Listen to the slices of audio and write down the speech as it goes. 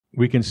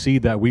we can see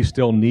that we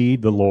still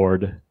need the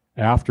Lord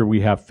after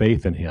we have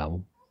faith in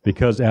Him,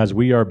 because as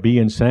we are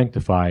being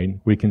sanctified,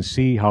 we can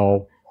see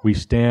how we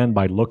stand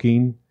by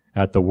looking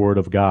at the Word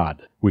of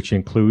God, which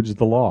includes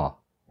the law.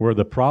 Where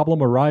the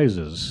problem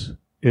arises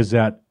is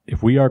that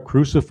if we are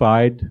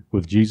crucified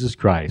with Jesus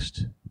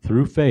Christ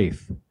through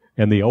faith,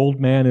 and the old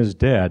man is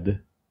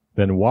dead,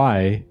 then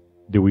why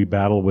do we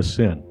battle with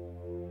sin?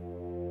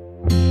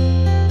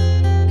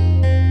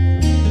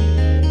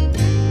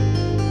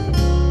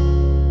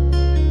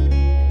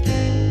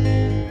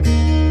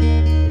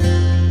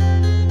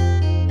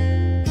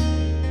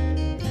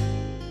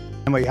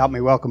 And will you help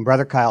me welcome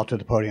Brother Kyle to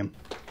the podium?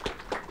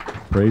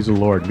 Praise the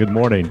Lord. Good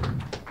morning.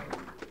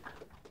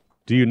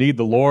 Do you need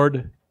the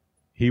Lord?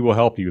 He will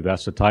help you.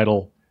 That's the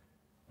title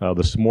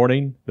this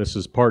morning. This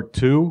is part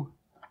 2.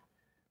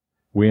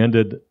 We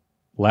ended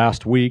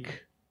last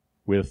week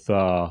with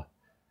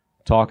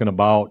talking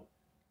about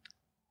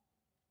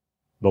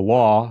the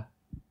law,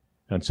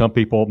 and some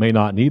people may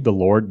not need the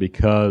Lord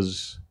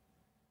because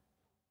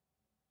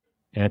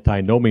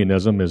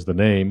antinomianism is the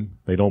name.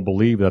 They don't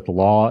believe that the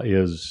law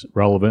is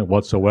relevant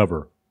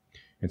whatsoever.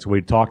 And so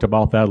we talked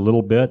about that a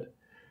little bit,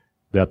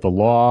 that the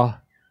law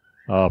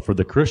for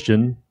the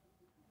Christian,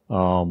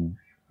 being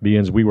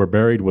as we were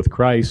buried with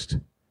Christ,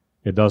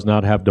 it does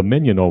not have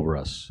dominion over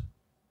us.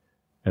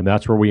 And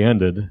that's where we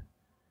ended.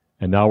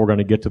 And now we're going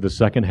to get to the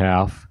second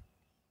half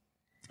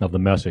of the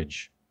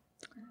message.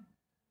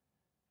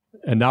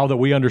 And now that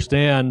we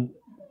understand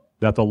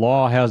that the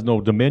law has no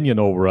dominion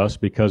over us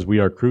because we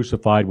are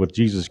crucified with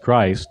Jesus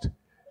Christ,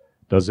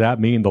 does that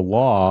mean the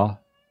law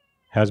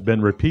has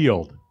been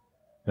repealed?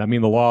 Does that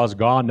mean the law is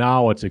gone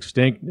now, it's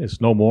extinct,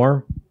 it's no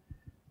more?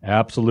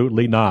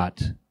 Absolutely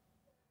not.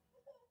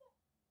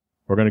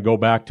 We're going to go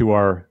back to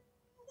our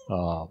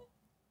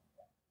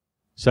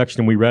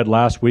section we read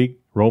last week,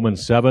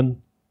 Romans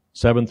 7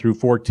 through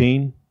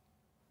 14.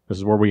 This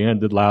is where we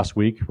ended last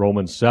week,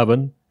 Romans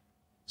 7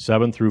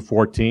 through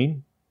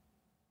 14.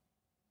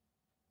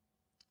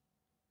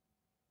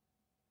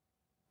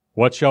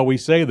 What shall we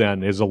say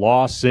then? Is the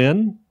law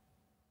sin?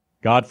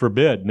 God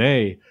forbid.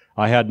 Nay,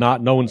 I had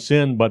not known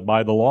sin but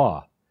by the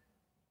law.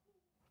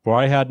 For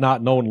I had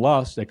not known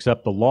lust,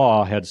 except the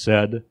law had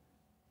said,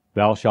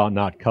 Thou shalt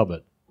not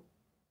covet.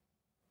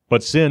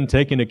 But sin,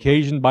 taking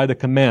occasion by the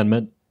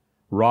commandment,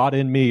 wrought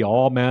in me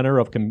all manner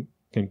of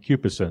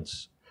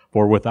concupiscence.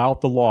 For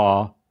without the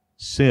law,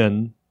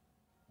 sin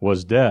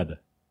was dead.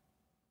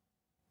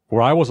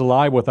 For I was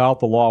alive without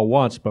the law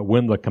once, but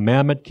when the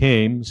commandment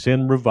came,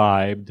 sin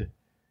revived,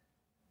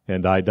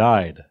 and I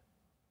died.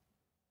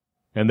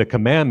 And the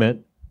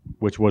commandment,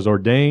 which was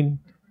ordained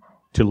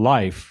to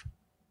life,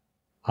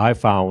 I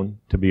found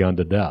to be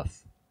unto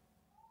death.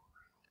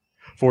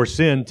 For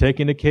sin,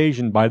 taking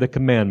occasion by the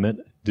commandment,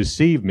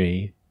 deceived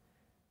me,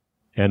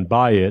 and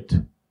by it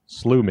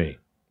slew me.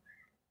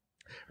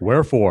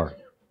 Wherefore,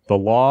 the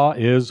law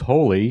is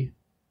holy,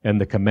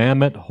 and the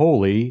commandment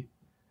holy,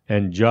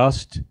 and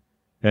just,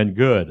 and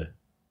good.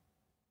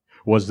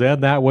 Was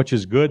then that which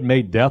is good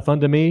made death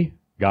unto me?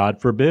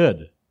 God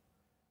forbid.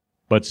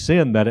 But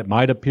sin, that it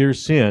might appear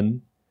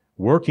sin,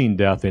 working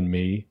death in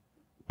me,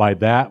 by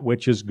that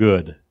which is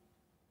good,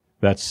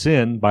 that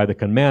sin, by the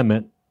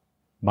commandment,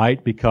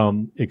 might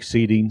become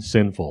exceeding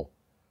sinful.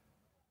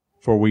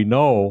 For we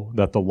know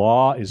that the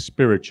law is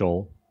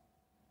spiritual,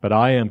 but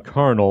I am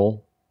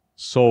carnal,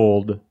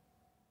 sold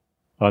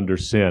under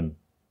sin.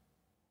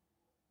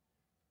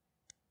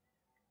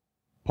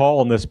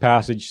 Paul in this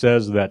passage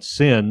says that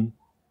sin,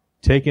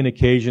 taking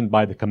occasion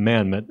by the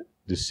commandment,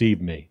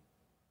 deceived me.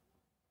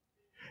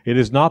 It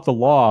is not the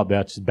law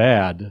that's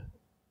bad,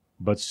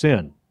 but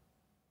sin.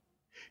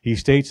 He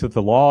states that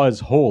the law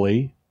is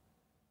holy,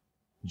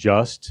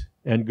 just,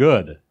 and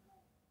good.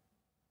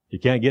 You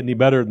can't get any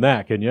better than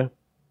that, can you?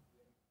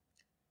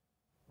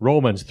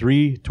 Romans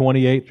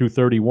 3:28 through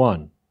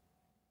 31.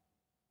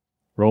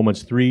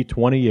 Romans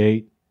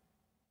 3:28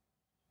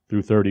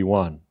 through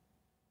 31.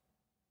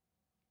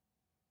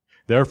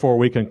 Therefore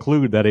we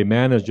conclude that a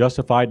man is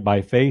justified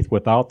by faith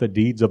without the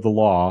deeds of the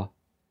law.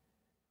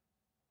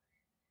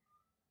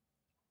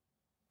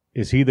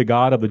 Is he the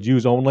God of the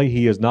Jews only?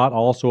 He is not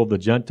also of the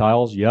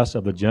Gentiles? Yes,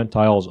 of the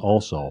Gentiles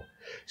also.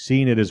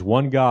 Seeing it is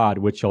one God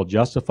which shall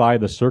justify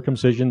the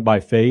circumcision by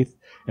faith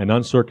and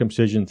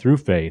uncircumcision through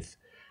faith.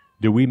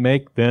 Do we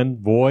make then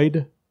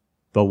void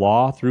the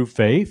law through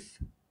faith?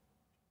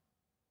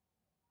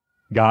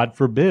 God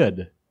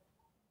forbid.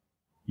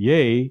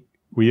 Yea,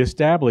 we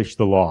establish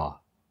the law.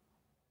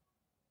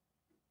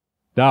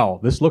 Now,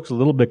 this looks a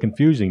little bit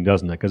confusing,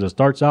 doesn't it? Because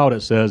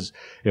it says,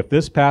 if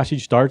this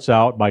passage starts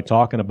out by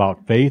talking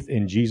about faith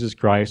in Jesus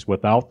Christ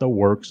without the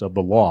works of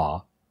the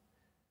law,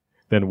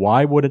 then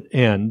why would it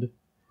end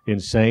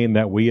in saying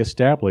that we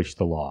establish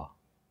the law?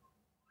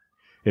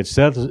 It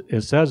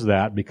says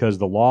that because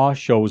the law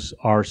shows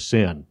our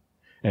sin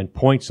and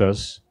points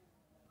us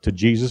to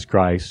Jesus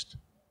Christ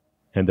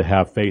and to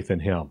have faith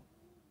in Him.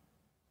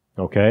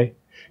 Okay?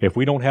 If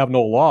we don't have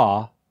no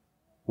law,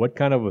 what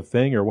kind of a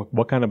thing or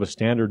what kind of a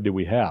standard do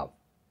we have?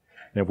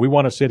 And if we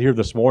want to sit here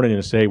this morning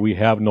and say we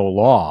have no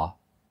law,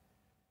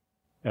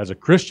 as a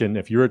Christian,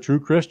 if you're a true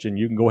Christian,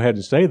 you can go ahead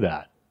and say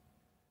that.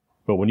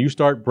 But when you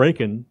start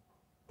breaking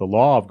the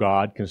law of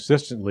God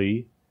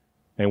consistently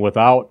and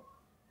without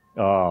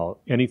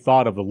any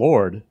thought of the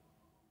Lord,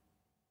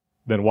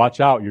 then watch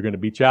out, you're going to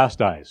be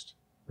chastised,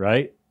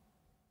 right?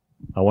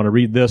 I want to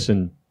read this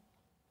in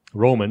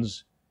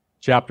Romans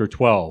chapter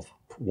 12,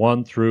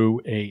 1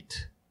 through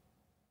 8.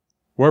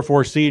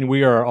 Wherefore, seeing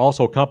we are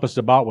also compassed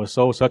about with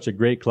such a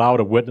great cloud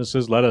of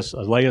witnesses, let us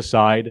lay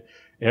aside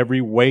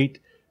every weight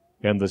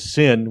and the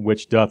sin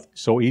which doth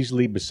so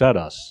easily beset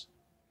us,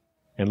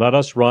 and let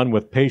us run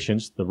with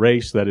patience the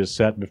race that is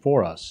set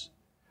before us,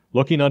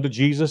 looking unto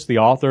Jesus, the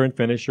author and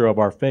finisher of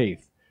our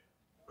faith,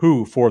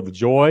 who for the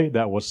joy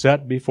that was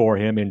set before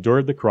him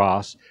endured the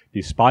cross,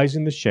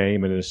 despising the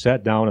shame, and is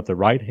set down at the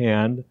right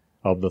hand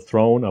of the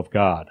throne of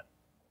God.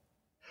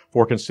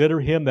 For consider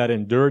him that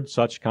endured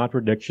such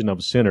contradiction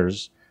of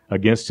sinners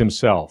against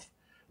himself,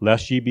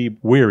 lest ye be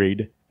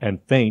wearied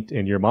and faint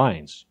in your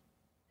minds.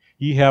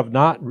 Ye have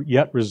not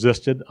yet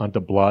resisted unto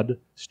blood,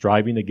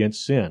 striving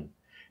against sin,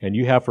 and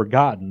you have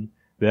forgotten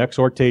the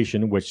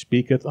exhortation which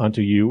speaketh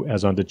unto you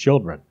as unto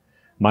children.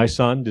 My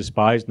son,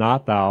 despise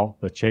not thou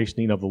the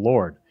chastening of the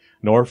Lord,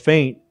 nor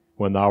faint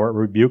when thou art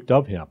rebuked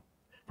of him.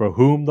 For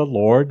whom the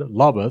Lord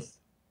loveth,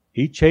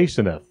 he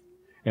chasteneth,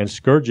 and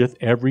scourgeth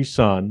every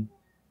son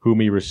whom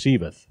he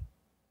receiveth.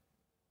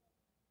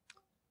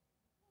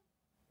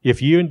 If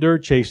ye endure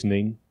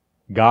chastening,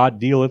 God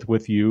dealeth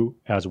with you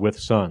as with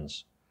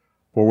sons.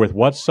 For with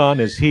what son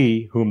is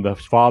he whom the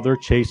Father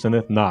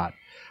chasteneth not?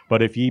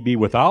 But if ye be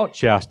without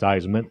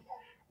chastisement,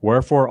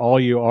 wherefore all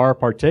you are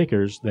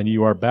partakers, then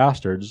you are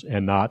bastards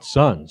and not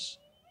sons.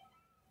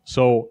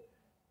 So,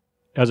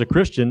 as a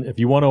Christian, if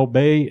you want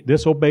to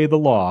disobey the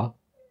law,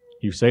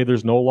 you say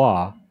there's no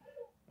law,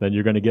 then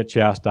you're going to get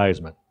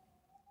chastisement.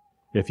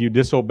 If you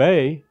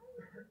disobey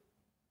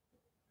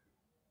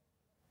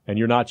and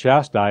you're not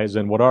chastised,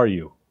 then what are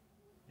you?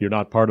 You're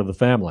not part of the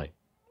family.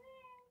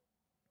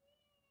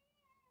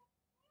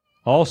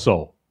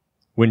 Also,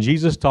 when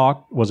Jesus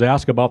was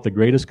asked about the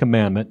greatest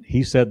commandment,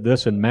 he said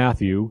this in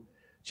Matthew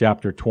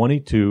chapter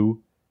 22,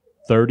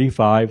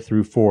 35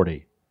 through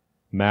 40.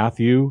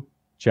 Matthew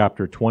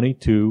chapter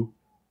 22,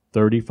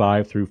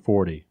 35 through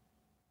 40.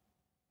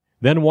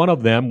 Then one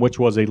of them, which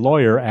was a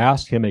lawyer,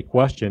 asked him a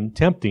question,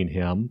 tempting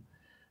him,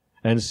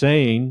 and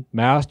saying,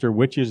 Master,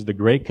 which is the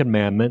great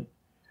commandment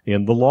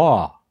in the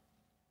law?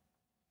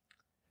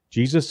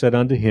 Jesus said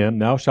unto him,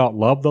 Thou shalt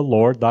love the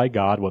Lord thy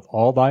God with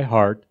all thy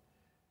heart,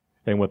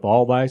 and with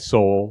all thy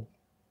soul,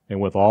 and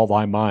with all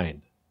thy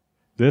mind.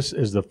 This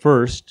is the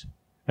first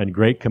and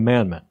great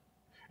commandment.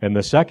 And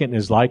the second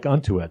is like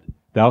unto it,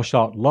 Thou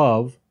shalt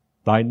love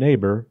thy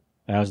neighbor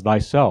as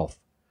thyself.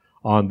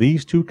 On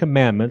these two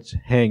commandments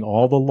hang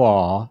all the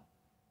law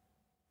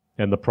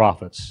and the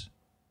prophets.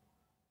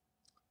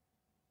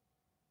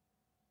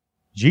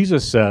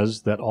 Jesus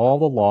says that all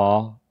the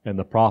law and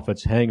the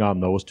prophets hang on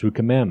those two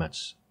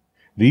commandments.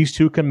 These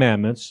two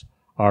commandments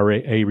are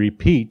a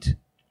repeat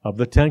of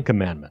the 10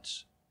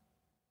 commandments.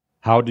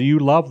 How do you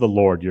love the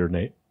Lord,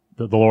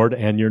 the Lord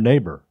and your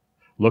neighbor?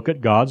 Look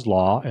at God's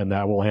law, and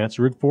that will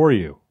answer it for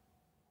you.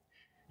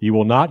 You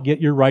will not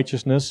get your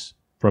righteousness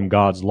from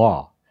God's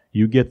law.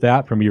 You get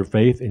that from your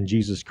faith in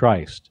Jesus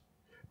Christ.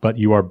 But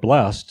you are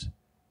blessed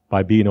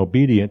by being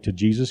obedient to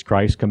Jesus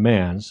Christ's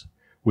commands,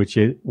 which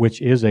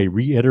is a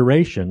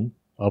reiteration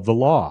of the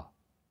law.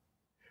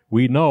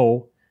 We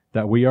know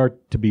that we are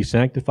to be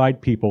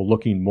sanctified people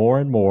looking more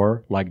and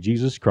more like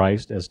Jesus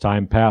Christ as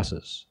time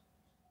passes.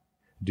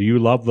 Do you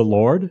love the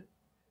Lord?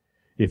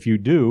 If you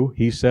do,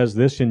 he says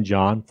this in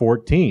John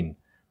 14,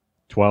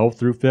 12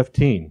 through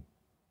 15.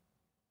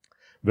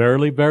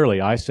 Verily,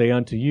 verily, I say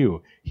unto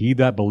you, he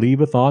that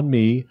believeth on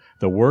me,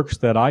 the works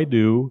that I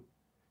do,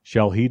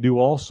 shall he do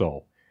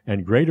also,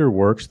 and greater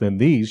works than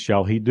these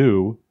shall he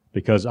do,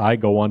 because I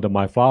go unto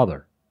my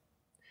Father.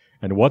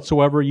 And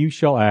whatsoever you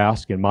shall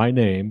ask in my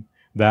name,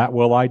 that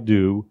will I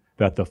do,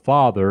 that the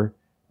Father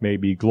may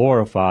be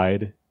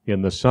glorified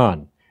in the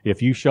Son.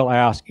 If you shall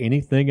ask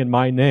anything in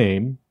my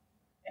name,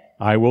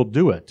 I will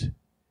do it.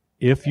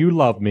 If you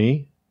love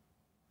me,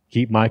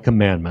 keep my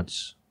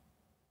commandments.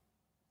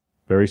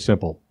 Very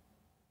simple.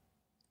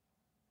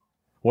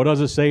 What does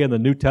it say in the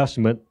New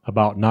Testament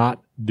about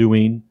not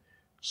doing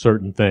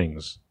certain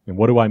things? And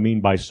what do I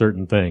mean by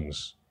certain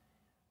things?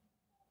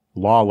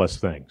 Lawless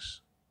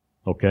things.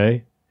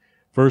 Okay?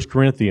 1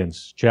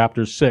 Corinthians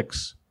chapter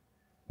 6,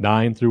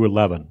 9 through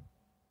 11.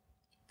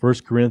 1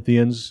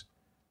 Corinthians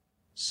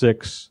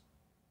 6,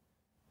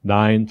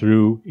 9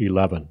 through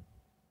 11.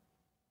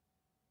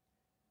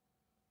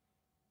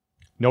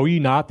 Know ye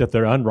not that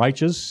the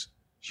unrighteous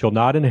shall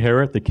not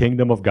inherit the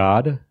kingdom of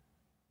God?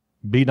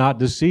 Be not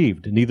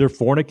deceived, neither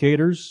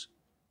fornicators,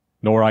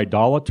 nor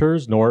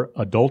idolaters, nor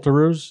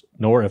adulterers,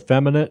 nor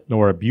effeminate,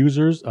 nor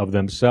abusers of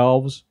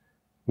themselves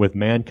with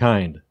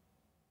mankind,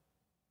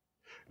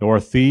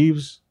 nor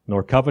thieves,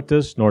 nor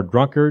covetous, nor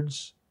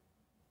drunkards,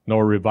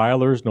 nor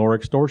revilers, nor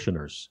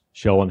extortioners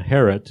shall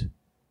inherit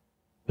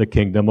the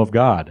kingdom of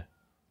God.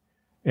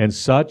 And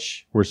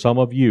such were some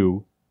of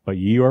you, but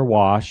ye are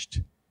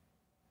washed,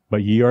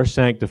 but ye are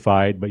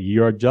sanctified, but ye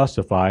are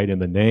justified in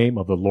the name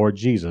of the Lord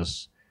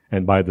Jesus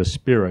and by the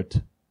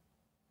Spirit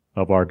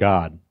of our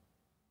God.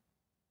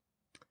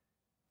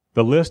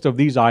 The list of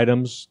these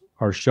items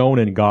are shown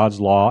in God's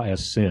law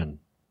as sin.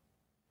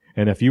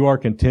 And if you are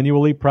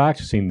continually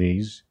practicing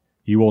these,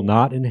 you will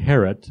not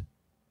inherit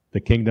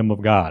the kingdom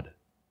of God.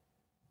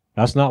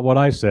 That's not what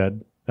I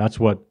said. That's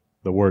what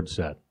the Word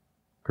said.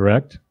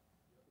 Correct?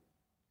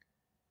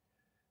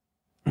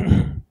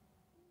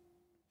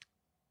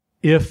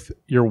 If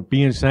you're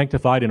being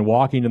sanctified and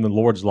walking in the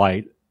Lord's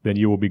light, then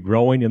you will be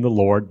growing in the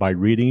Lord by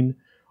reading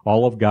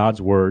all of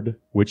God's Word,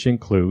 which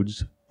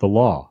includes the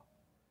law.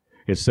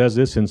 It says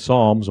this in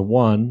Psalms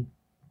 1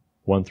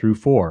 through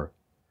 4.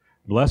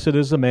 Blessed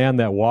is the man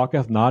that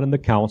walketh not in the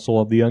counsel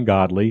of the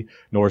ungodly,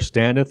 nor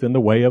standeth in the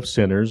way of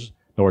sinners,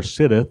 nor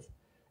sitteth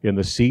in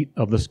the seat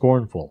of the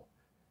scornful.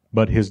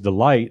 But his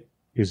delight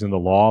is in the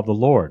law of the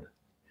Lord,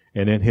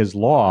 and in his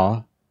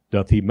law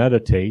doth he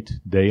meditate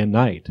day and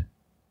night.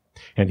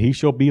 And he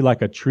shall be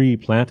like a tree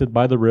planted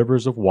by the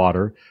rivers of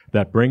water,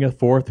 that bringeth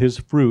forth his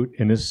fruit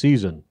in his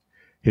season.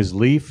 His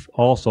leaf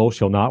also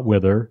shall not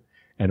wither,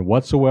 and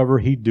whatsoever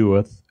he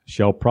doeth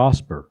shall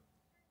prosper.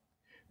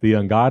 The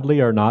ungodly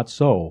are not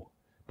so,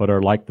 but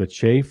are like the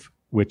chaff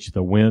which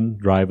the wind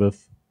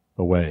driveth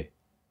away.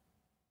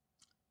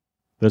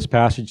 This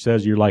passage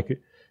says you're like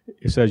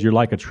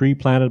a tree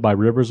planted by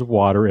rivers of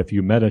water if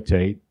you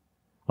meditate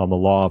on the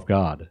law of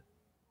God.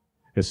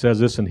 It says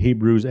this in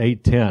Hebrews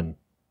 8:10.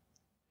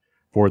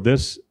 For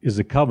this is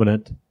the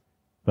covenant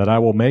that I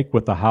will make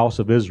with the house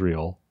of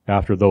Israel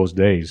after those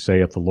days,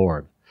 saith the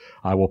Lord.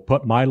 I will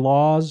put my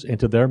laws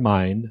into their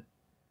mind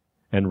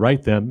and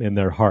write them in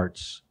their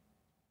hearts.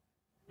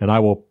 And I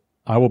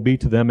will be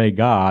to them a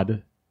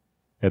God,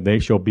 and they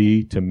shall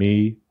be to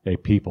me a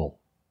people.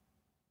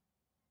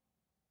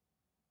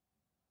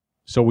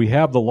 So we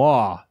have the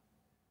law.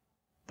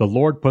 The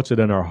Lord puts it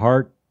in our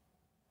heart,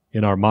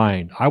 in our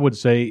mind. I would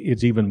say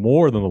it's even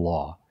more than the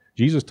law.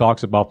 Jesus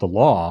talks about the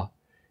law.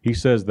 He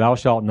says, thou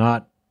shalt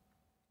not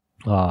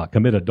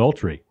commit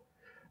adultery.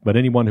 But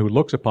anyone who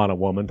looks upon a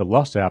woman to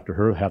lust after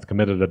her hath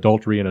committed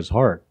adultery in his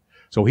heart.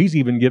 So he's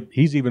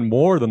even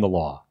more than the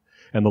law.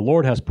 And the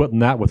Lord has put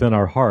that within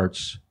our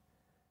hearts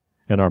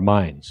and our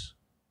minds.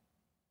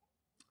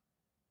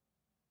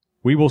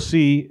 We will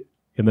see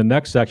in the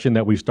next section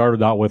that we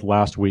started out with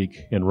last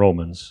week in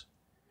Romans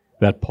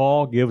that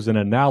Paul gives an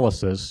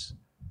analysis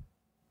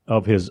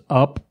of his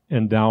up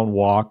and down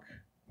walk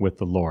with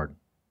the Lord.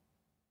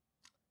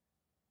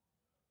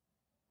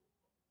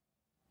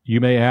 You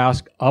may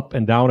ask, up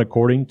and down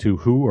according to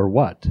who or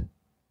what?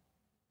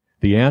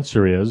 The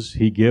answer is,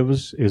 he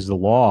gives is the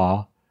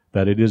law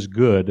that it is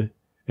good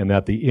and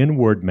that the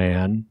inward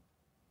man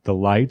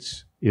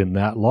delights in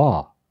that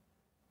law.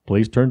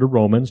 Please turn to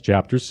Romans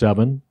chapter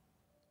 7,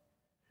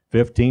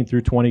 15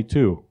 through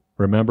 22.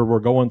 Remember, we're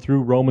going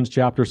through Romans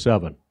chapter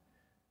 7.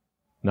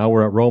 Now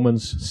we're at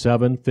Romans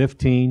 7,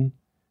 15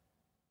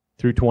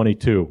 through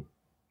 22.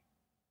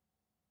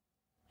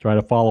 Try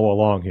to follow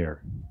along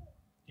here.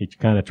 He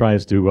kind of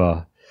tries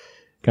to,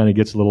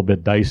 gets a little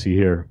bit dicey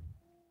here.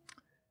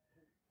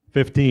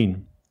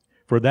 15.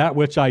 For that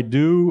which I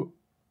do,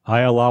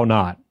 I allow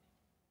not.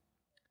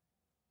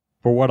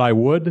 For what I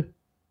would,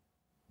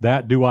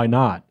 that do I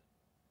not.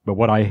 But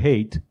what I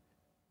hate,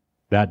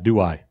 that do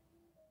I.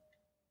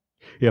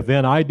 If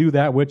then I do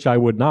that which I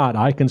would not,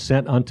 I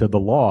consent unto the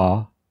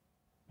law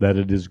that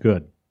it is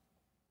good.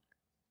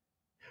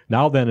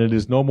 Now then, it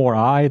is no more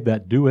I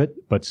that do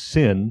it, but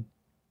sin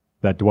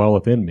that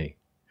dwelleth in me.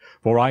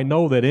 For I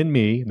know that in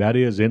me, that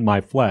is, in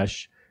my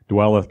flesh,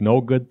 dwelleth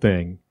no good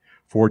thing,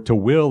 for to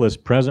will is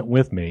present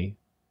with me,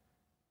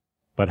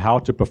 but how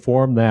to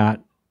perform that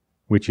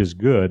which is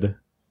good,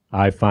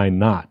 I find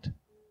not.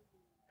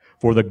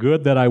 For the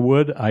good that I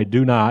would, I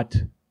do not,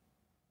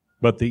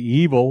 but the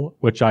evil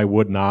which I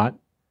would not,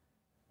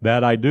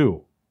 that I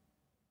do.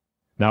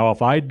 Now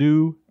if I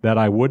do that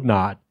I would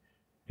not,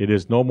 it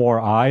is no more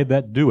I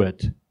that do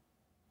it,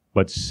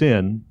 but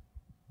sin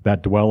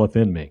that dwelleth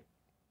in me.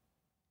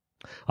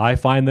 I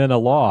find then a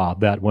law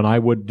that when I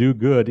would do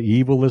good,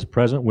 evil is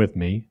present with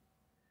me,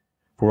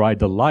 for I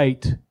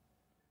delight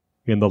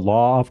in the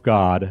law of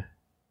God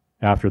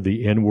after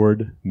the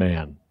inward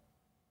man.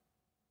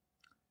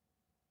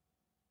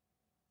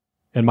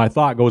 And my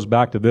thought goes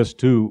back to this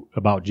too,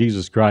 about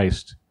Jesus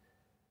Christ.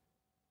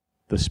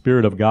 The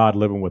Spirit of God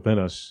living within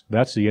us,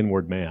 that's the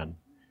inward man.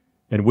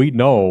 And we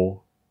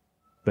know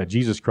that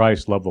Jesus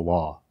Christ loved the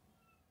law.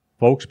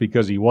 Folks,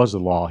 because he was the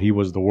law, he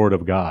was the Word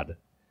of God.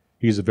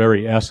 He's the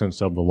very essence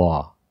of the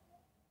law.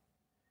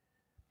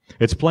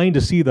 It's plain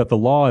to see that the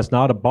law is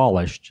not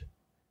abolished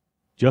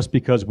just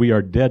because we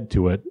are dead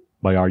to it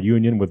by our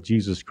union with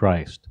Jesus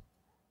Christ.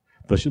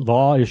 The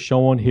law is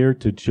shown here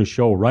to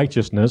show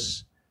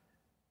righteousness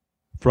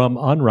from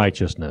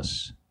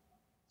unrighteousness.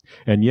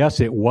 And yes,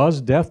 it was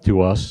death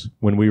to us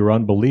when we were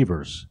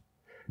unbelievers,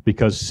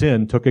 because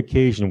sin took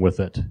occasion with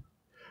it.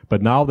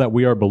 But now that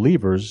we are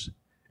believers,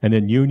 And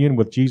in union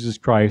with Jesus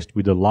Christ,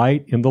 we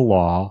delight in the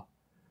law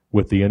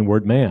with the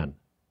inward man,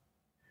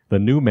 the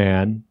new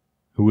man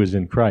who is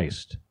in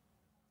Christ.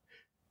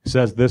 It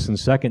says this in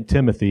 2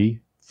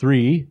 Timothy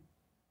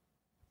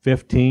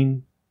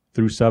 3:15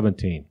 through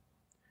 17.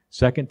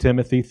 2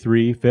 Timothy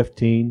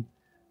 3:15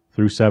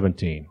 through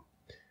 17.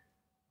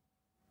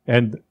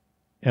 And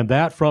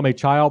that from a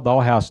child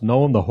thou hast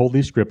known the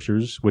holy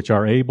scriptures, which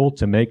are able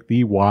to make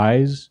thee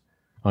wise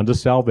unto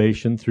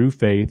salvation through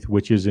faith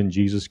which is in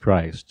Jesus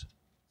Christ.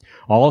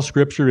 All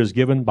scripture is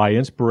given by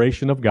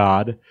inspiration of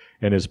God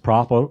and is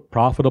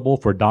profitable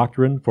for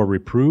doctrine, for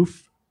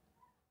reproof,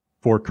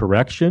 for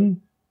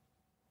correction,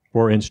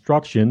 for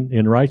instruction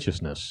in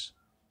righteousness,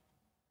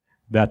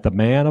 that the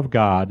man of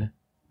God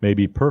may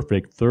be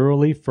perfect,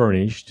 thoroughly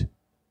furnished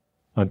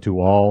unto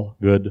all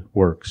good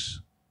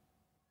works.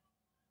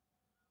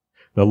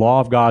 The law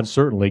of God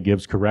certainly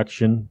gives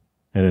correction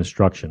and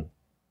instruction.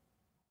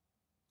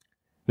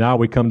 Now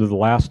we come to the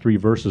last three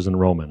verses in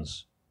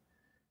Romans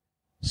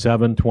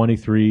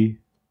 7:23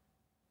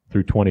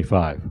 through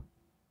 25.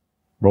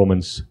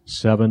 Romans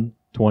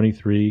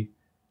 7:23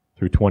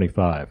 through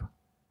 25.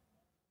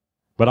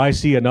 But I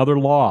see another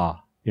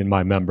law in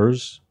my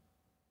members,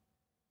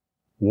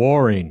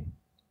 warring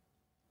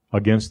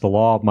against the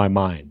law of my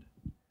mind,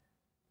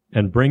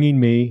 and bringing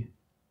me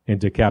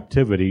into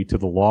captivity to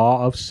the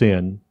law of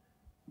sin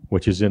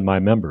which is in my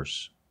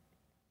members.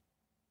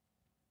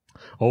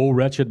 O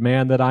wretched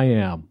man that I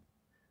am,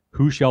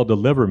 who shall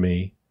deliver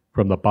me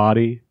from the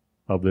body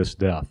of this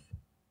death?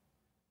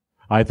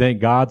 I thank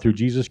God through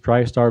Jesus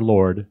Christ our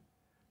Lord.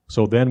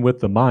 So then with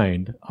the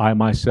mind I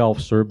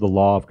myself serve the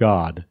law of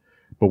God,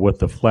 but with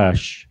the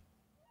flesh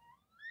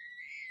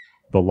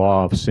the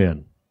law of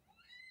sin.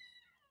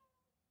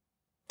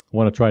 I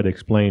want to try to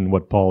explain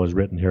what Paul has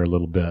written here a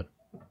little bit.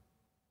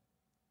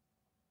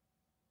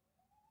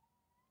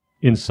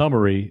 In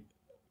summary,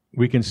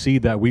 we can see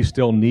that we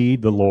still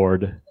need the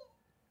Lord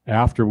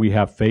after we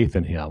have faith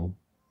in Him,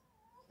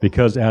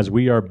 because as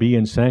we are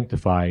being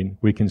sanctified,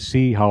 we can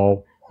see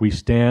how we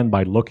stand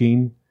by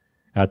looking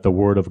at the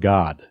Word of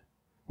God,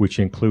 which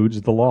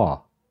includes the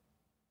law.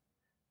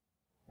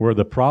 Where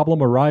the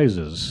problem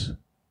arises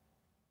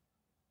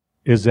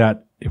is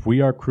that if we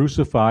are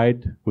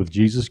crucified with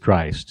Jesus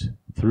Christ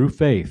through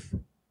faith,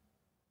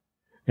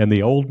 and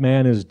the old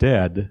man is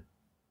dead,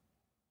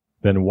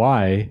 then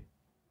why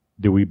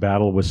do we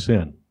battle with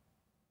sin?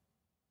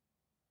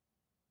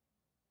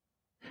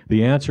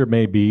 The answer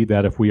may be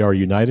that if we are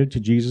united to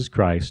Jesus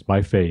Christ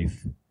by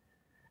faith,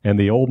 and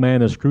the old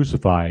man is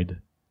crucified,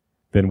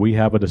 then we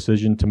have a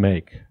decision to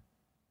make.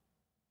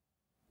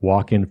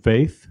 Walk in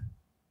faith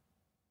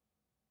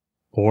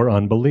or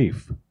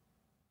unbelief.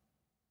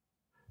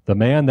 The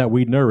man that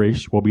we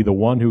nourish will be the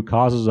one who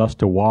causes us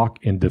to walk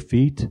in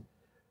defeat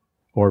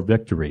or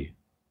victory.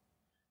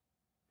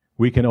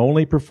 We can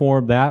only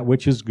perform that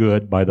which is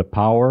good by the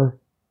power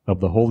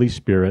of the Holy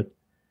Spirit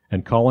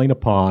and calling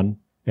upon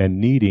and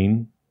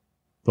needing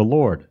the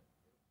Lord.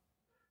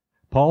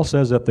 Paul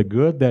says that the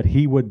good that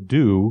he would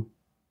do,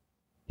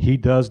 he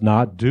does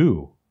not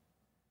do.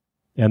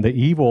 And the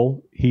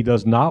evil he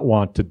does not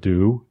want to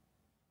do,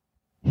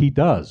 he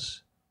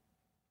does.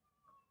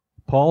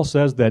 Paul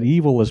says that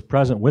evil is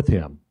present with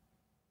him.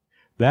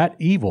 That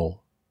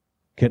evil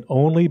can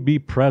only be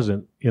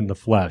present in the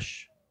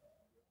flesh,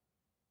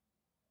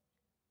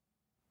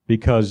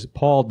 because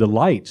Paul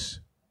delights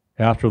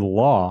after the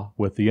law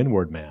with the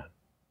inward man.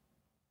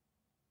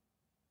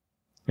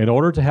 In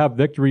order to have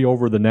victory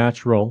over the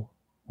natural,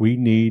 we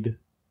need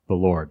the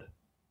Lord.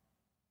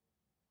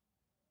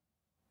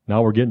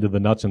 Now we're getting to the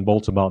nuts and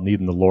bolts about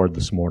needing the Lord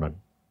this morning.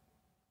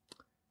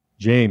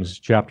 James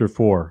chapter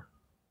 4,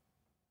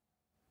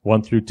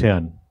 1 through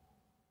 10.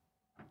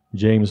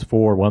 James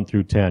 4, 1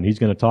 through 10. He's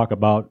going to talk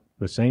about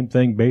the same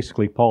thing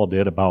basically Paul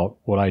did about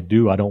what I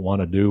do, I don't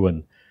want to do,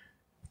 and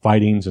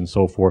fightings and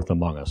so forth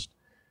among us.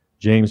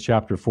 James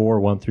chapter 4,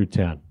 1 through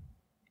 10.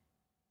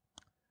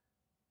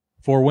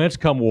 For whence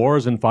come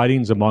wars and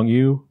fightings among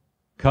you?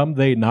 Come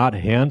they not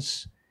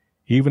hence,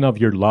 even of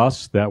your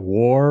lusts that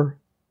war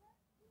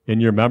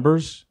in your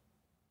members?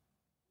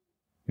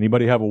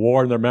 Anybody have a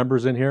war in their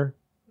members in here?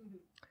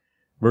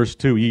 Verse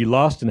 2, ye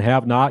lust and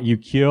have not, you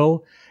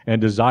kill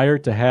and desire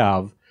to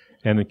have,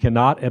 and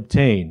cannot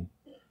obtain.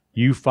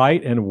 You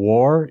fight and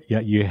war,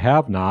 yet you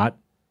have not,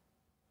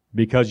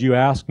 because you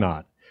ask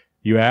not.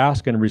 You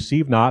ask and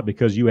receive not,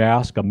 because you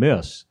ask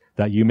amiss,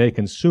 that you may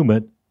consume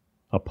it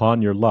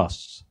upon your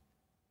lusts.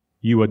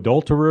 You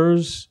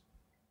adulterers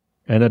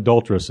and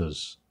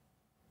adulteresses,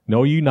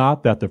 know you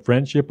not that the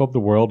friendship of the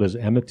world is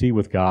enmity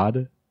with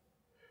God?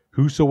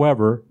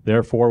 Whosoever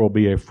therefore will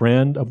be a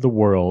friend of the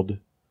world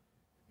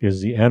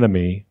is the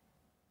enemy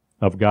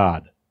of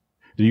God.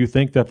 Do you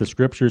think that the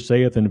Scripture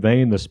saith in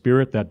vain, the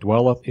Spirit that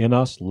dwelleth in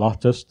us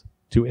lusteth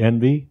to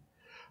envy?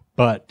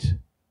 But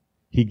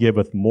he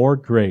giveth more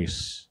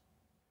grace.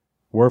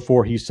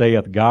 Wherefore he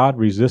saith, God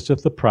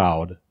resisteth the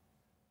proud,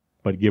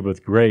 but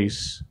giveth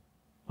grace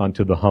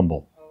unto the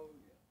humble.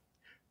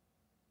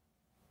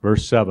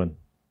 Verse 7,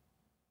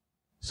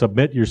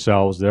 submit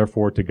yourselves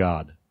therefore to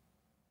God.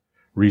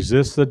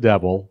 Resist the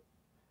devil,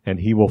 and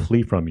he will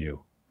flee from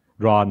you.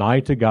 Draw nigh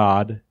to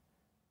God,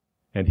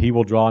 and he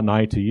will draw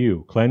nigh to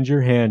you. Cleanse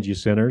your hands, ye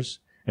sinners,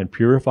 and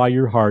purify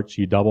your hearts,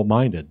 ye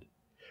double-minded.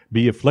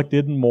 Be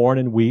afflicted and mourn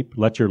and weep.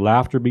 Let your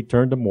laughter be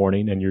turned to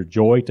mourning, and your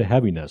joy to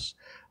heaviness.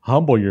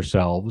 Humble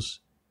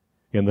yourselves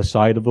in the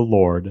sight of the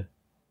Lord,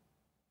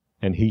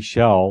 and he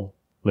shall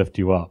lift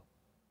you up.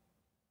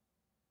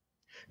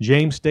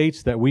 James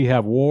states that we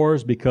have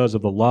wars because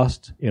of the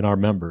lust in our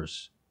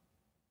members.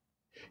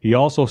 He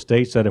also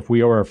states that if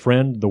we are a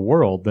friend of the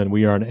world, then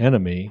we are an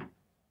enemy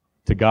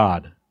to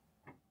God.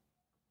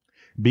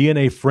 Being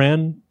a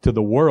friend to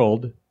the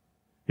world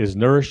is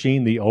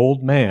nourishing the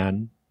old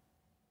man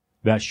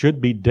that should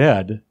be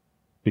dead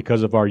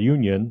because of our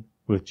union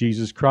with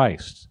Jesus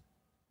Christ.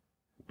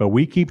 But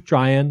we keep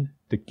trying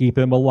to keep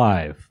him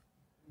alive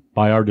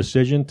by our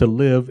decision to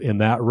live in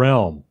that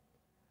realm.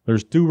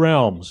 There's two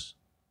realms.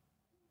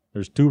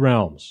 There's two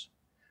realms.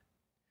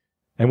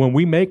 And when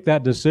we make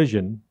that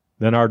decision,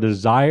 then our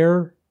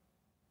desire,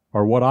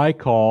 or what I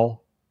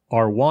call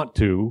our want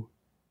to,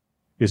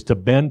 is to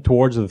bend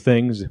towards the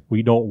things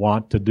we don't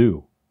want to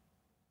do.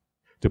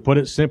 To put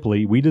it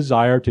simply, we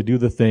desire to do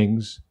the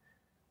things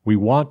we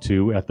want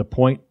to at the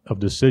point of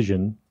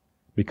decision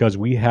because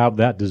we have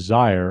that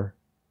desire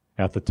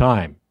at the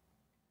time.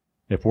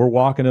 If we're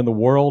walking in the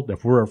world,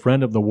 if we're a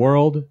friend of the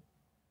world,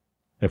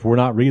 if we're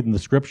not reading the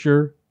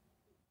Scripture,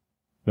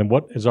 then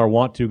what is our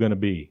want to going to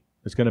be?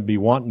 It's going to be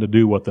wanting to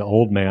do what the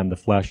old man, the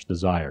flesh,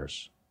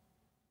 desires.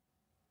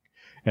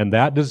 And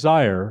that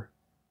desire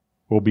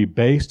will be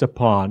based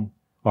upon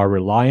our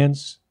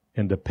reliance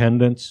and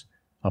dependence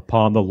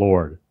upon the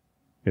Lord.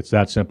 It's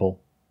that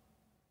simple.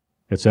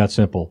 It's that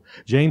simple.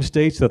 James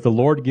states that the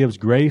Lord gives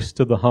grace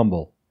to the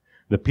humble,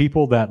 the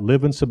people that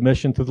live in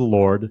submission to the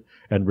Lord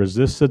and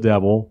resist the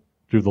devil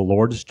through the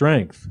Lord's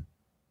strength.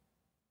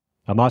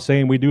 I'm not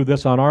saying we do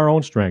this on our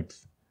own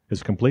strength.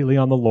 It's completely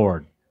on the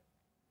Lord.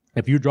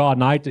 If you draw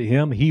nigh to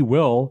him, he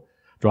will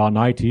draw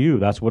nigh to you.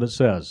 That's what it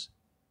says.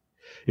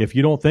 If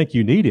you don't think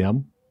you need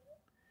him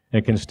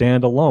and can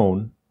stand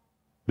alone,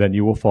 then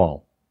you will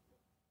fall.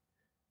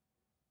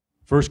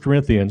 1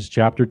 Corinthians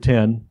chapter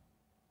 10,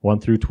 1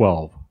 through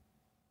 12.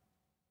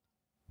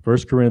 1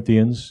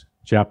 Corinthians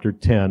chapter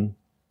 10,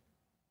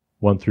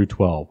 1 through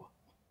 12.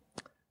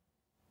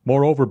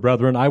 Moreover,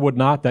 brethren, I would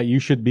not that you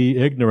should be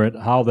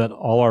ignorant how that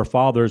all our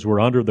fathers were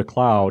under the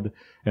cloud,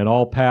 and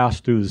all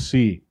passed through the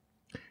sea,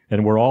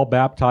 and were all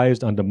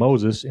baptized unto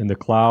Moses in the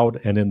cloud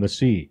and in the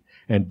sea,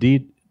 and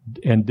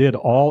did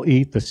all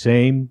eat the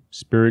same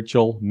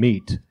spiritual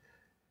meat,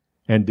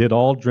 and did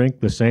all drink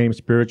the same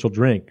spiritual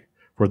drink,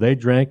 for they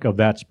drank of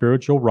that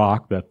spiritual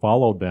rock that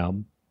followed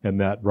them, and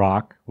that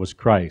rock was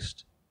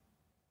Christ.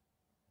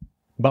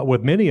 But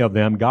with many of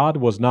them God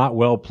was not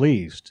well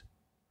pleased,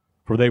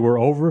 for they were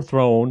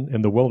overthrown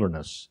in the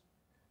wilderness.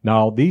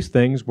 Now these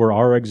things were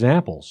our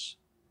examples,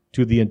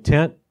 to the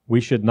intent we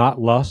should not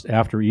lust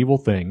after evil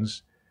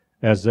things,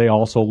 as they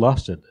also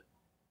lusted.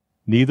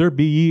 Neither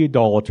be ye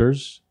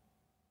idolaters,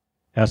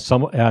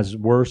 as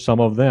were some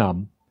of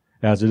them,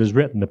 as it is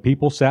written, the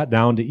people sat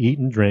down to eat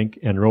and drink,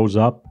 and rose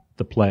up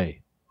to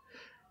play.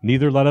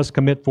 Neither let us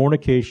commit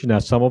fornication,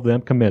 as some of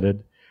them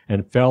committed,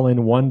 and fell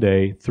in one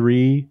day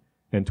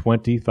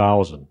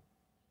 23,000.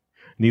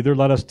 Neither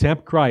let us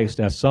tempt Christ,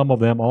 as some of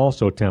them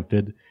also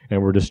tempted,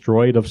 and were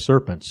destroyed of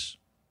serpents.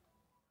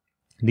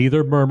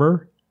 Neither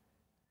murmur,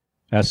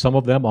 as some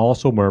of them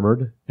also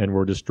murmured, and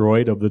were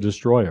destroyed of the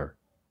destroyer.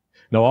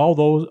 Now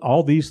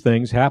all these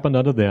things happened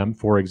unto them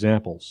for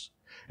examples,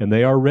 and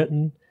they are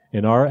written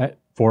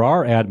for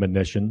our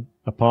admonition,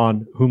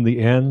 upon whom the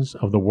ends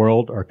of the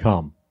world are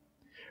come.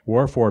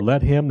 Wherefore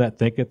let him that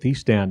thinketh he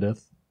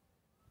standeth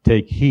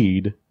take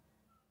heed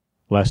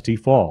lest he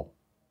fall.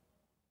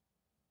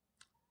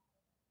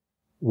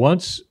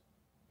 Once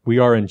we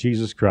are in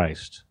Jesus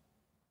Christ,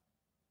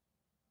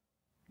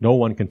 no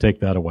one can take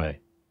that away.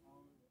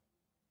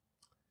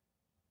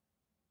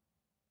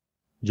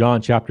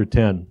 John chapter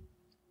 10,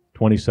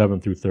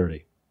 27 through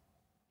 30.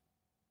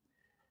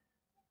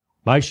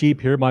 My sheep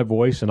hear my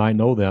voice, and I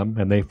know them,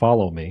 and they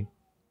follow me.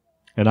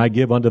 And I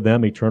give unto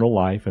them eternal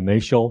life, and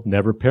they shall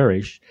never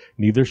perish,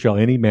 neither shall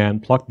any man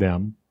pluck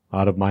them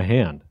out of my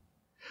hand.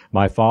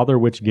 My Father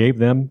which gave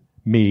them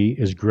me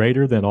is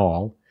greater than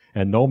all,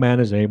 and no man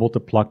is able to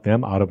pluck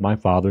them out of my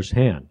Father's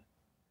hand.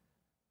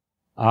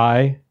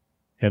 I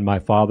and my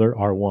Father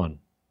are one.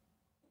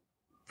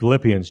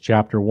 Philippians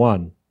chapter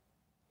 1,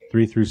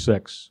 3 through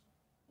 6.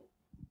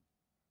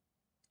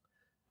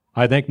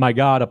 I thank my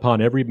God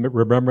upon every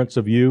remembrance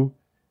of you,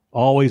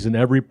 always in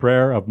every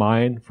prayer of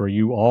mine, for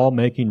you all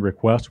making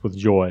request with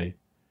joy,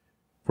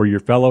 for your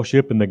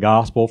fellowship in the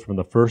gospel from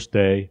the first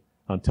day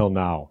until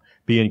now,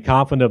 being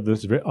confident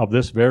of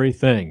this very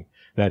thing,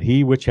 that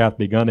he which hath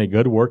begun a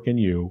good work in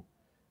you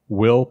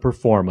will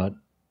perform it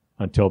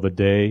until the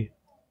day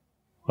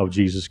of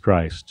Jesus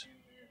Christ.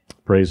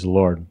 Praise the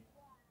Lord.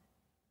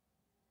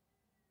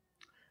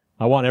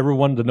 I want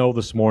everyone to know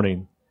this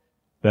morning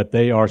that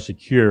they are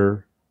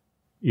secure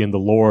in the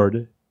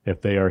Lord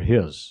if they are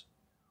his.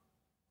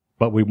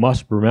 But we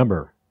must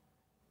remember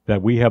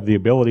that we have the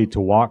ability to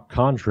walk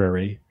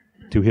contrary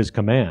to his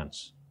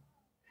commands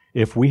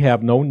if we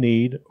have no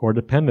need or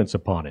dependence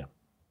upon him.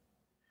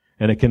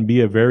 And it can be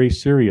a very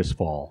serious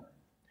fall.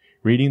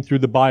 Reading through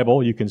the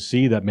Bible, you can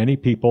see that many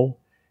people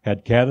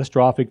had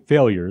catastrophic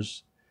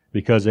failures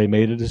because they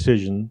made a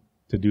decision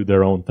to do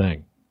their own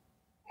thing.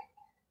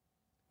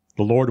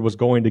 The Lord was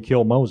going to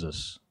kill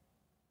Moses.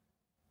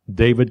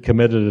 David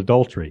committed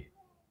adultery.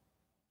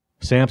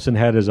 Samson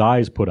had his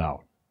eyes put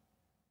out.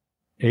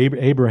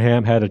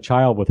 Abraham had a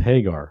child with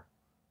Hagar.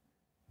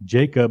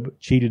 Jacob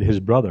cheated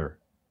his brother.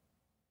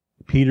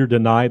 Peter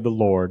denied the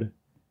Lord,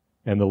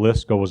 and the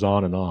list goes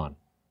on and on.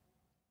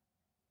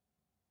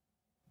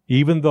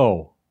 Even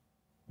though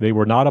they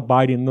were not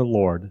abiding in the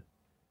Lord,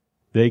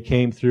 they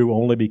came through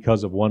only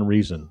because of one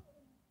reason.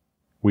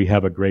 We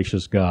have a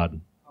gracious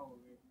God.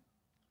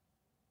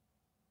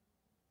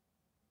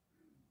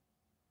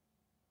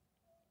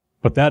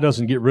 But that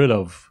doesn't get rid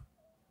of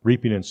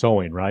reaping and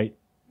sowing, right?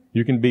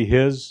 You can be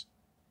his,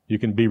 you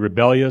can be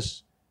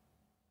rebellious,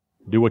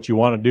 do what you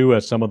want to do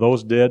as some of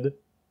those did.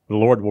 The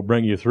Lord will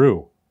bring you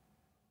through.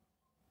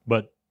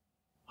 But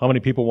how many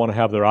people want to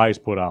have their eyes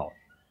put out?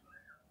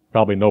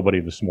 Probably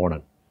nobody this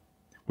morning.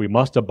 We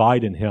must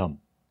abide in him.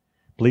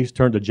 Please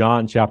turn to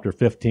John chapter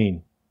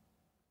 15.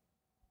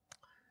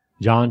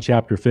 John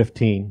chapter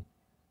 15,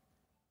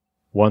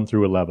 1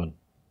 through 11.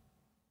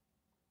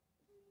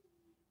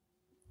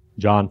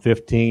 John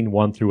 15,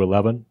 1 through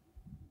 11.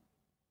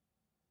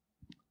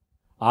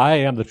 I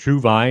am the true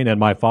vine, and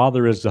my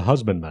Father is the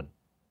husbandman.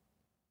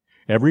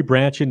 Every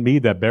branch in me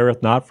that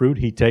beareth not fruit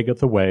he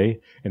taketh away,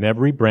 and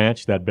every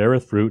branch that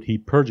beareth fruit he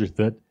purgeth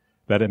it,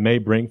 that it may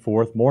bring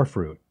forth more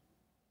fruit.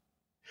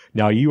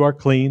 Now you are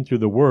clean through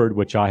the word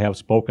which I have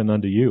spoken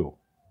unto you.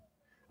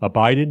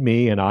 Abide in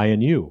me, and I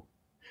in you.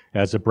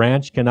 As a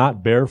branch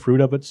cannot bear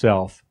fruit of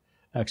itself,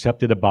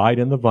 except it abide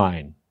in the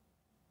vine,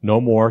 no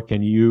more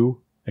can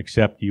you,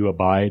 except you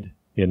abide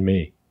in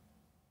me.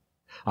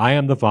 I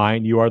am the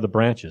vine, you are the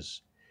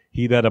branches.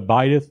 He that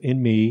abideth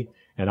in me,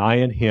 and I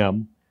in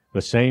him,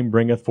 the same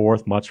bringeth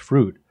forth much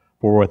fruit.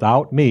 For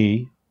without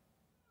me,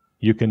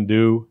 you can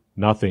do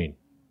nothing.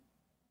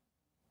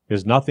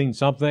 Is nothing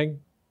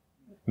something?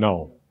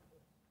 No.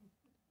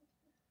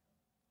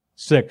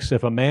 6.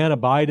 If a man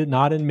abide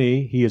not in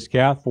me, he is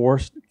cast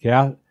forth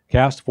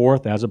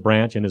as a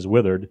branch and is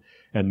withered,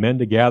 and men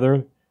to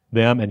gather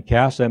them and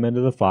cast them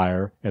into the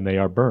fire, and they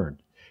are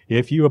burned.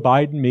 If you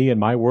abide in me,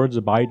 and my words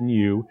abide in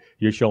you,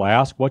 you shall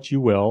ask what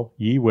you will,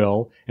 ye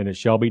will, and it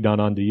shall be done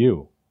unto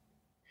you.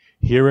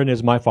 Herein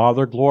is my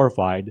Father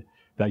glorified,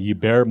 that ye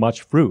bear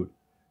much fruit.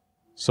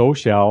 So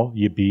shall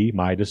ye be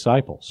my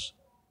disciples.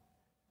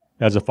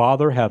 As the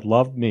Father hath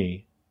loved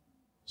me,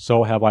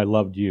 so have I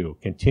loved you.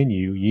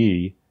 Continue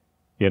ye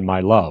in my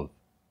love.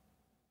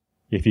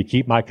 If ye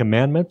keep my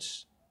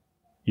commandments,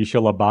 ye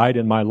shall abide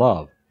in my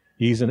love,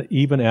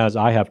 even as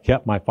I have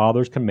kept my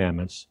Father's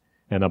commandments,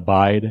 and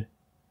abide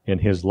in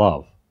his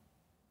love.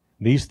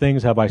 These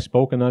things have I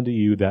spoken unto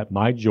you, that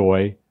my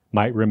joy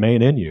might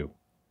remain in you,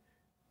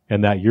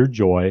 and that your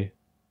joy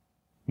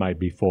might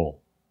be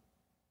full.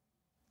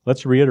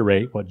 Let's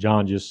reiterate what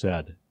John just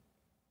said.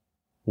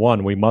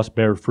 1, we must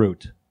bear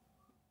fruit.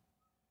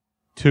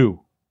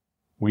 2,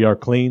 we are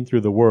clean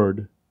through the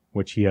word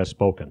which he has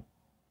spoken.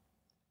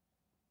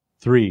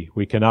 3,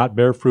 we cannot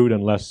bear fruit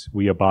unless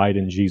we abide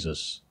in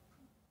Jesus.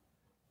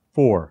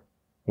 4,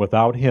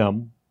 without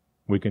him,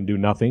 we can do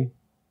nothing.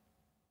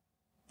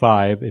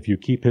 5, if you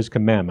keep his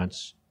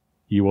commandments,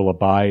 you will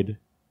abide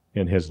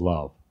in his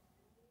love.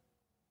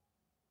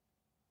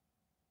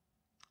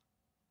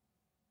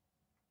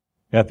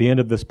 At the end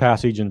of this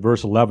passage in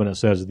verse 11, it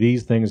says,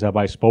 These things have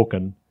I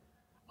spoken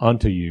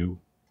unto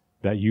you,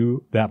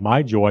 that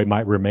my joy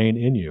might remain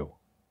in you,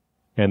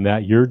 and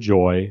that your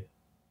joy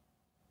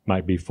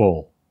might be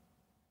full.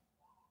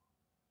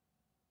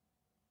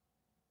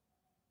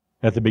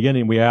 At the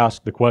beginning, we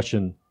asked the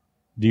question,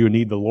 do you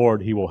need the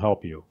Lord? He will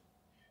help you.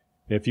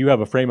 If you have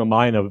a frame of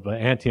mind of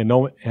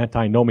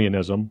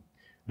antinomianism,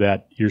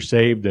 that you're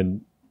saved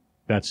and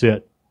that's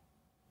it,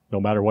 no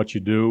matter what you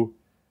do,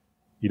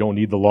 you don't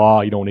need the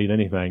law, you don't need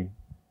anything,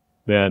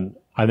 then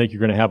I think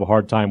you're going to have a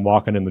hard time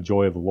walking in the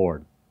joy of the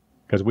Lord,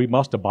 because we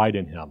must abide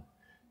in him.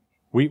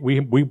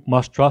 We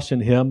must trust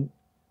in him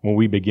when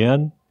we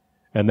begin,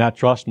 and that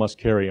trust must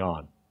carry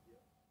on.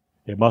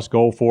 It must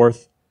go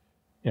forth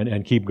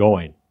and keep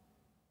going.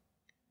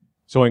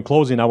 So in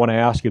closing, I want to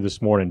ask you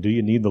this morning, do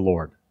you need the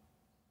Lord?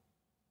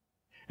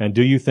 And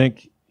do you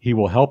think he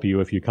will help you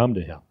if you come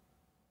to him?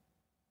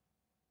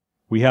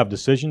 We have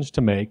decisions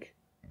to make,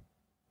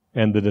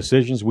 and the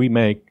decisions we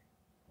make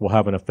will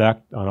have an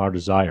effect on our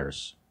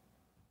desires.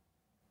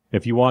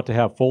 If you want to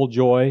have full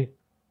joy,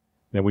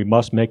 then we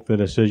must make the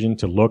decision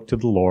to look to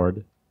the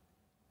Lord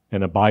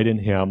and abide in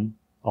him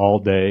all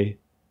day,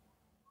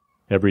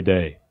 every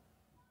day.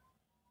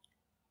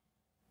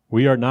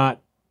 We are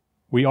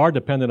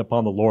dependent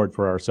upon the Lord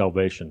for our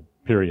salvation,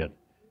 period.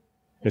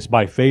 It's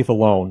by faith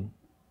alone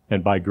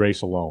and by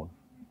grace alone.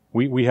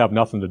 We have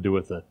nothing to do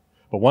with it.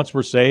 But once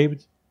we're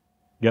saved,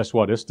 guess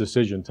what? It's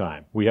decision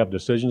time. We have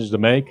decisions to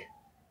make,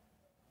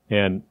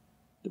 and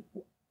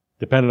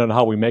depending on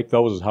how we make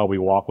those is how we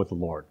walk with the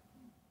Lord.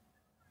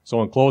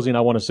 So in closing,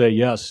 I want to say,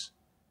 yes,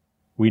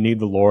 we need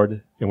the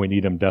Lord, and we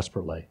need Him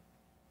desperately.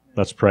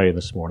 Let's pray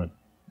this morning.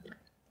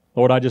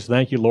 Lord, I just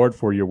thank you, Lord,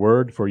 for your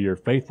word, for your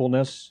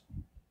faithfulness,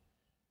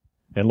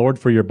 and Lord,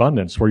 for your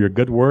abundance, for your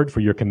good word, for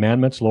your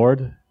commandments,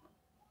 Lord,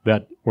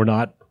 that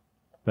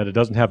it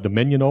doesn't have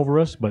dominion over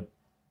us, but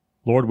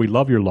Lord, we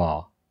love your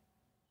law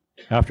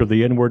after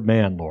the inward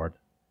man, Lord,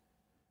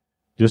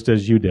 just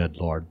as you did,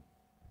 Lord.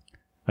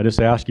 I just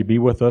ask you be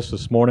with us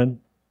this morning,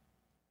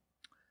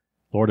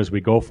 Lord, as we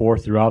go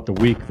forth throughout the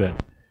week,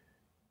 that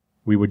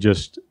we would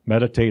just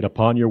meditate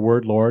upon your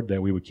word, Lord,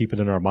 that we would keep it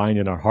in our mind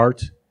and our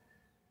heart,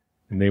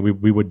 and that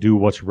we would do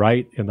what's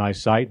right in thy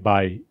sight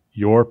by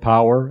your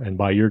power and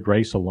by your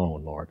grace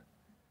alone, Lord.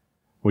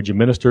 Would you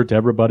minister to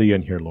everybody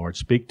in here, Lord?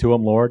 Speak to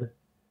them, Lord.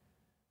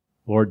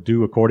 Lord,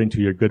 do according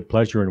to your good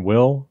pleasure and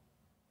will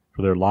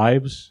for their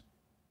lives,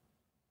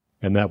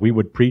 and that we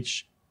would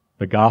preach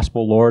the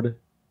gospel, Lord,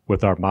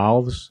 with our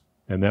mouths,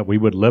 and that we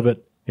would live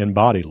it in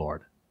body,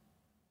 Lord.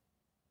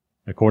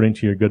 According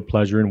to your good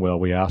pleasure and will,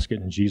 we ask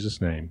it in Jesus'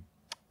 name.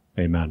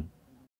 Amen.